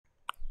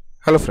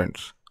Hello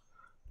friends,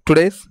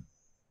 today's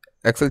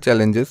Excel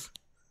challenges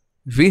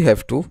we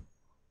have to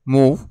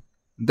move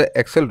the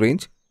Excel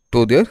range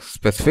to their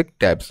specific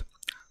tabs.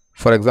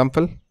 For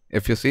example,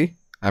 if you see,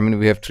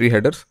 we have three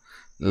headers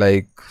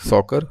like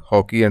soccer,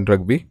 hockey and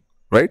rugby,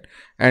 right?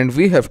 And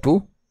we have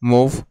to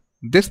move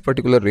this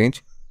particular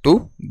range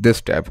to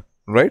this tab,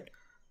 right?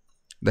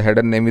 The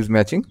header name is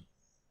matching.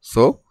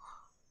 So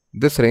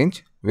this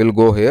range will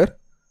go here,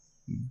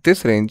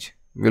 this range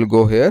will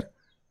go here,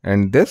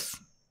 and this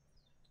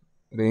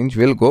range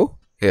will go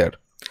here.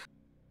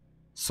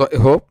 So I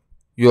hope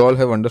you all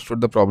have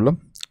understood the problem.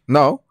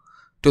 Now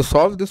to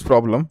solve this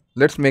problem,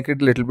 let's make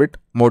it a little bit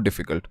more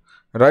difficult.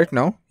 Right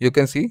now you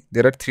can see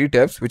there are three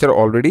tabs which are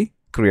already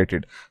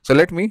created. So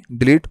let me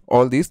delete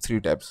all these three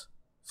tabs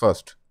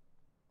first,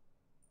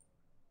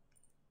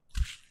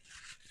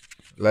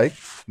 like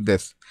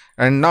this.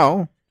 And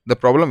now the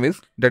problem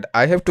is that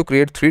I have to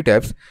create three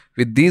tabs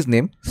with these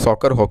names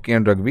soccer, hockey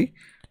and rugby,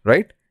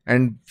 right?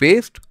 And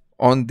based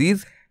on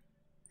these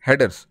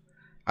headers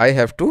I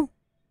have to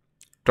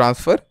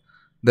transfer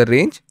the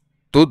range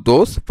to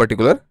those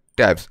particular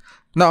tabs.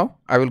 Now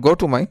I will go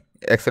to my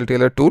Excel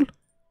Tailor tool,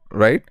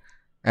 right?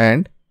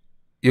 And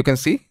you can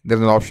see there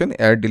is an option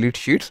add delete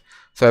sheets.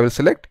 So I will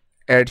select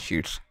add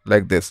sheets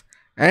like this,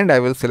 and I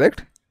will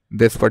select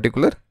this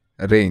particular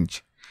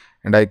range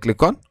and I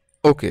click on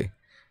OK.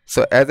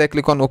 So as I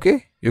click on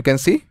OK, you can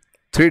see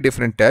three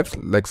different tabs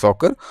like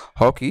soccer,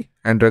 hockey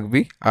and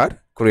rugby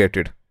are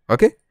created.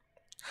 Okay,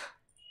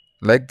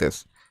 like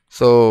this.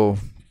 So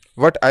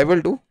what I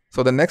will do,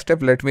 so the next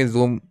step, let me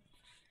zoom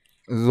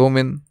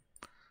in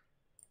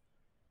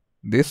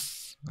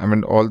this,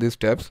 all these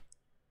tabs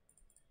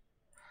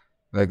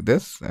like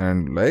this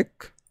and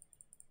like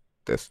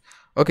this.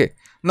 Okay,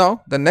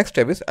 now the next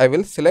step is I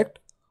will select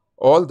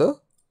all the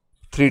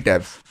three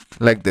tabs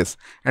like this,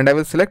 and I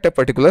will select a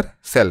particular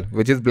cell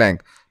which is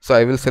blank. So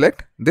I will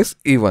select this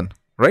E1,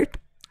 right?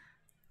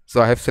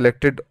 So I have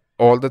selected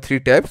all the three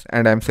tabs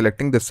and I am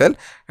selecting the cell,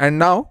 and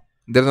now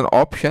there is an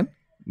option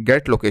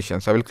get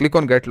location. So I will click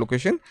on get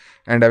location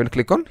and I will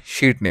click on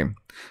sheet name.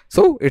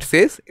 So it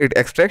says it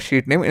extracts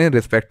sheet name in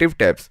respective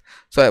tabs.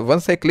 So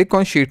once I click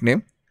on sheet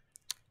name,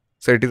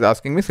 so it is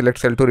asking me select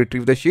cell to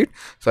retrieve the sheet.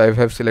 So I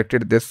have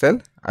selected this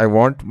cell. I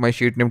want my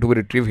sheet name to be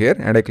retrieved here,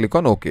 and I click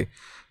on OK.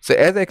 So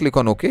as I click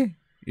on OK,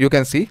 you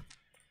can see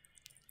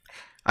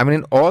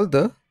in all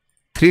the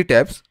three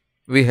tabs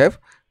we have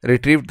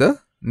retrieved the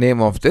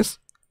name of this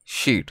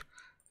sheet.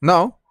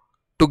 Now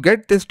to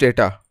get this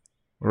data,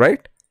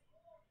 right,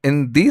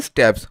 in these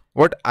tabs,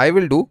 what I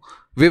will do,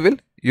 we will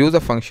use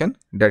a function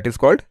that is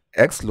called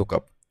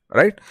XLOOKUP,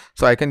 right?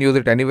 So I can use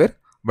it anywhere,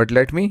 but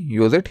let me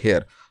use it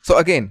here. So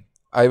again,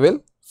 I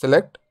will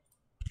select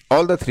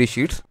all the three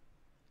sheets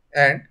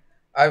and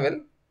I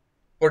will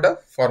put a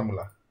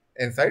formula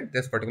inside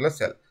this particular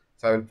cell.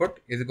 So I will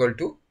put is equal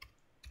to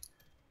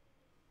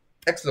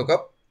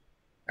XLOOKUP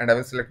and I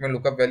will select my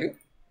lookup value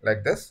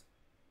like this,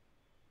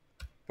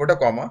 put a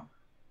comma,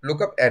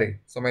 lookup array.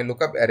 So my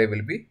lookup array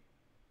will be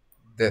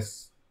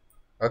this.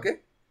 Okay,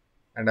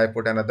 and I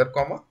put another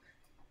comma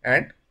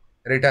and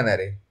return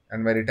array,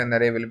 and my return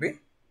array will be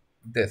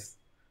this,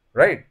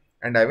 right?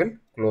 And I will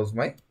close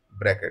my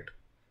bracket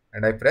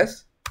and I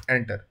press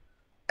enter.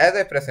 As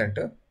I press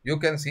enter, you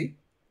can see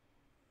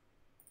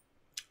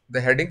the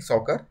heading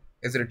soccer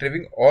is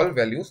retrieving all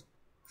values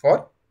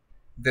for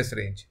this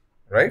range,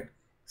 right?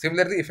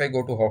 Similarly, if I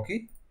go to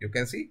hockey, you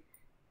can see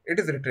it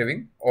is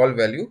retrieving all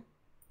value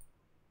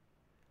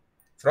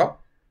from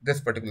this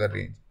particular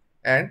range,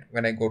 and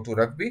when I go to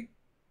rugby,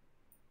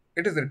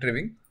 it is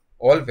retrieving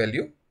all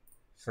value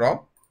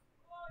from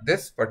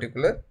this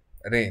particular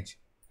range.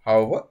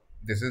 However,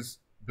 this is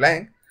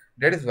blank,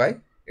 that is why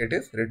it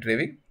is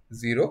retrieving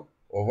 0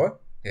 over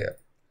here.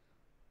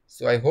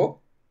 So I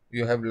hope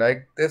you have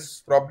liked this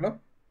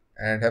problem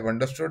and have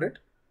understood it.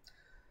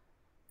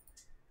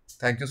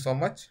 Thank you so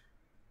much.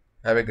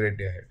 Have a great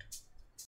day ahead.